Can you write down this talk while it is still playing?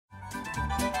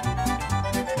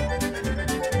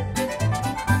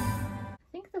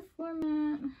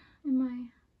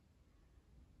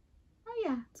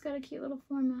got a cute little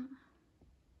format. I'm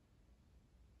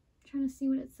trying to see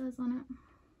what it says on it.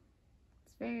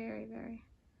 It's very, very...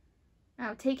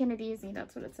 Oh, taking it easy,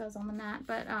 that's what it says on the mat.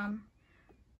 But, hi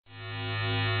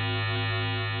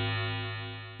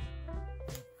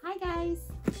guys,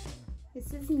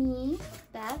 this is me,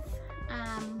 Beth,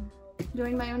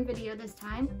 doing my own video this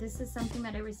time. This is something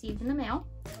that I received in the mail.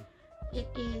 It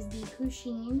is the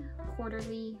Pusheen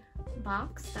quarterly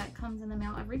box that comes in the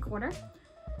mail every quarter.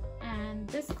 And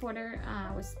this quarter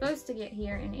was supposed to get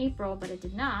here in April, but it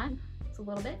did not. It's a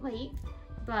little bit late,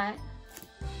 but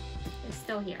it's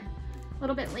still here. A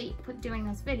little bit late doing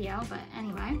this video, but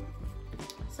anyway.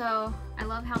 So I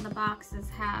love how the boxes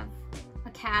have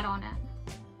a cat on it.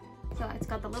 So it's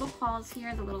got the little paws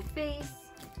here, the little face,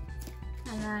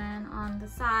 and then on the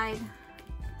side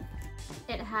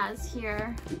it has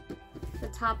here the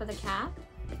top of the cat.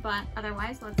 But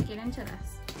otherwise, let's get into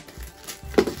this.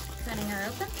 Cutting her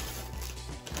open.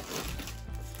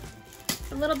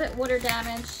 It's a little bit water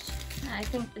damaged. I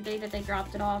think the day that they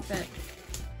dropped it off, it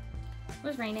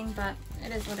was raining, but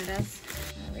it is what it is.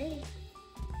 Alrighty.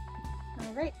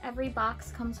 Alright, every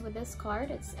box comes with this card.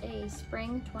 It's a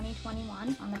Spring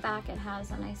 2021. On the back it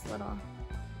has a nice little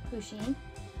Pusheen,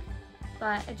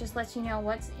 but it just lets you know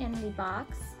what's in the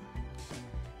box.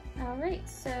 Alright,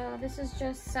 so this is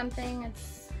just something,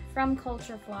 it's from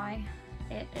Culture Fly.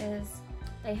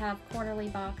 They have quarterly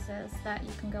boxes that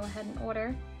you can go ahead and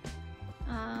order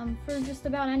for just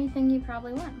about anything you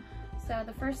probably want. So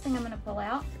the first thing I'm going to pull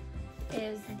out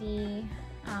is the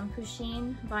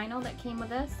Pusheen vinyl that came with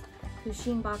this.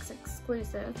 Pusheen box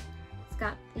exclusive. It's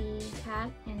got the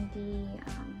cat in the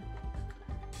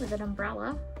with an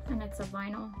umbrella, and it's a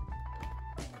vinyl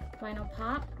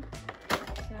pop.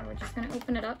 So we're just going to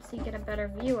open it up so you get a better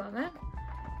view of it.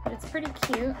 But it's pretty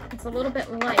cute. It's a little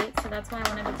bit light, so that's why I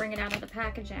wanted to bring it out of the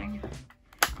packaging.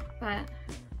 But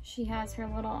she has her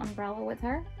little umbrella with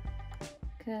her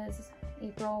because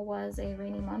April was a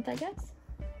rainy month, I guess.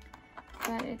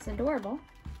 But it's adorable.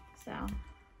 So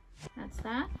that's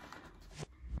that.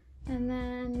 And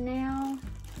then now,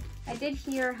 I did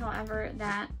hear, however,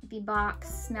 that the box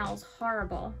smells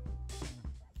horrible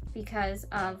because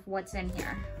of what's in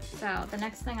here. So the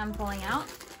next thing I'm pulling out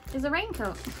is a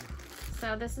raincoat.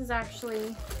 So this is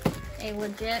actually a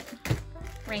legit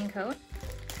raincoat.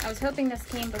 I was hoping this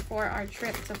came before our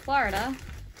trip to Florida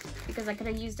because I could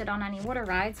have used it on any water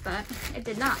rides, but it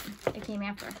did not. It came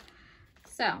after.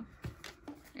 So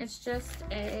it's just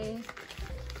a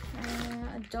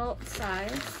adult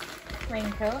size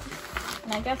raincoat.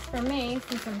 And I guess for me,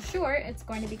 since I'm short, it's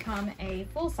going to become a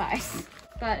full size.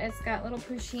 But it's got little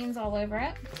Pusheens all over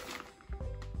it.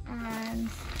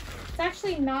 And it's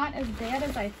actually not as bad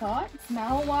as I thought,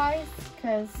 smell-wise,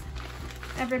 because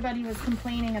everybody was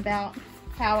complaining about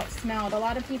how it smelled. A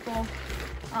lot of people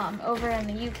over in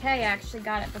the UK actually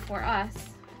got it before us.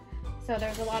 So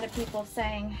there's a lot of people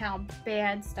saying how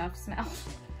bad stuff smells.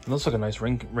 It looks like a nice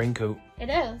raincoat. It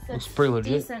is. Looks pretty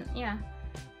legit. Decent, yeah.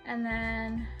 And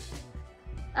then,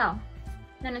 oh,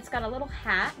 then it's got a little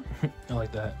hat. I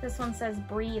like that. This one says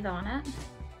breathe on it,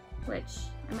 which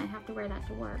I might have to wear that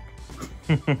to work.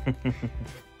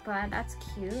 But that's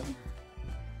cute.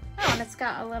 Oh, and it's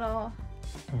got a little,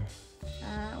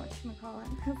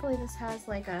 whatchamacallit. Hopefully this has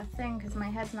like a thing because my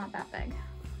head's not that big.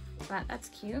 But that's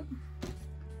cute.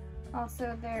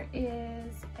 Also, there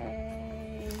is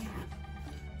a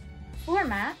floor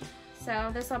mat. So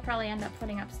this I'll probably end up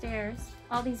putting upstairs.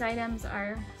 All these items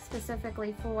are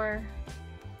specifically for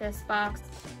this box.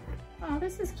 Oh,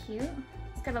 this is cute.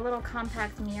 It's got a little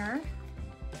compact mirror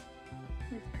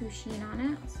with Pusheen on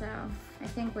it. So I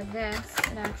think with this,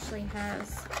 it actually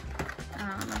has,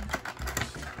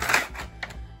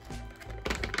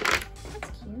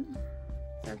 that's cute.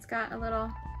 So it's got a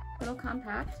little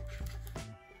compact,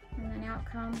 and then out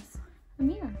comes a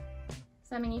mirror.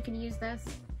 So I mean, you can use this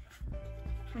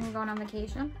when you're going on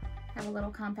vacation. Have a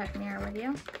little compact mirror with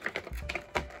you.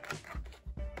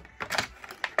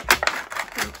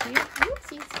 Pretty cute.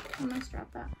 Oopsies, almost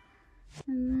dropped that.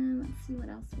 And then let's see what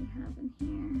else we have in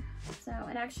here. So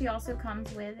it actually also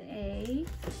comes with a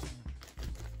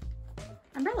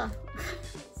umbrella.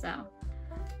 So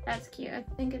that's cute. I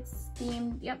think it's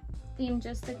themed, yep, themed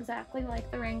just exactly like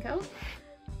the raincoat.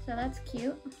 So that's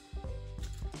cute.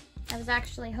 I was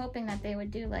actually hoping that they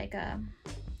would do like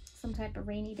some type of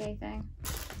rainy day thing.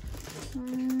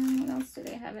 What else do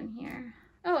they have in here?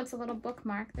 Oh, it's a little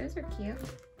bookmark. Those are cute.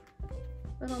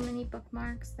 Little mini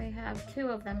bookmarks. They have 2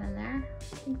 of them in there. I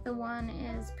think the one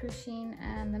is Pusheen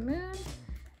and the moon,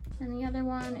 and the other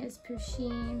one is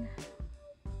Pusheen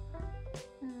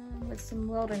with some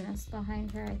wilderness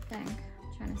behind her, I think.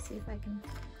 I'm trying to see if I can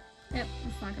Yep,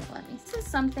 it's not gonna let me. This is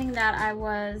something that I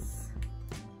was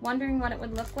wondering what it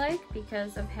would look like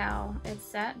because of how it's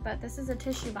set, but this is a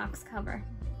tissue box cover.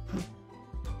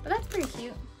 But that's pretty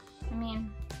cute. I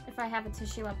mean, if I have a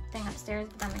tissue thing upstairs,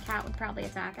 but then the cat would probably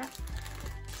attack it.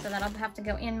 So that'll have to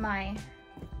go in my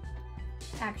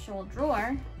actual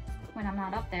drawer when I'm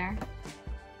not up there.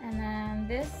 And then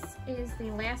this is the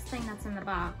last thing that's in the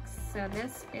box. So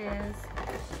this is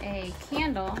a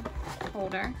candle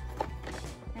holder,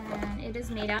 and it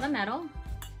is made out of metal.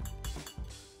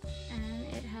 And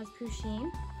it has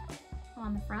Pusheen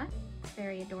on the front.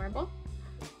 Very adorable.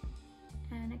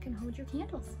 And it can hold your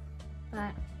candles.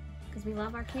 But, because we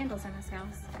love our candles in this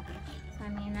house. So I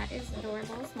mean, that is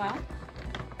adorable as well.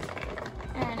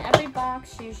 And every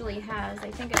box usually has,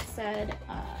 I think it said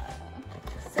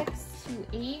 6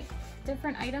 to 8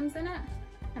 different items in it,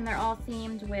 and they're all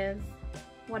themed with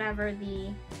whatever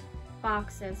the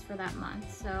box is for that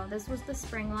month. So this was the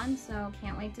spring one, so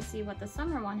can't wait to see what the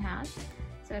summer one has.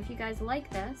 So if you guys like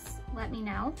this, let me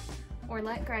know, or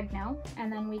let Greg know,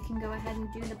 and then we can go ahead and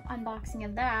do the unboxing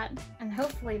of that, and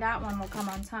hopefully that one will come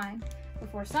on time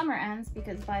before summer ends,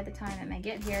 because by the time it may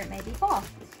get here, it may be fall.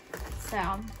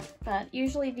 So, but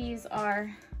usually these are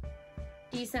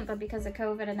decent, but because of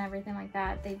COVID and everything like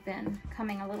that, they've been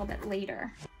coming a little bit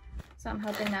later. So I'm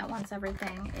hoping that once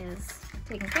everything is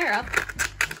taken care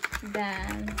of,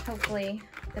 then hopefully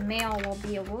the mail will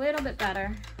be a little bit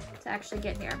better to actually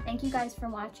get here. Thank you guys for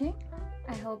watching.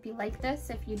 I hope you like this.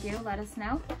 If you do, let us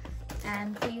know.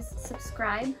 And please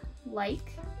subscribe,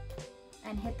 like,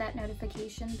 and hit that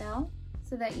notification bell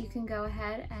so that you can go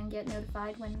ahead and get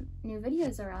notified when new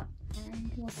videos are up.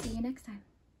 And we'll see you next time.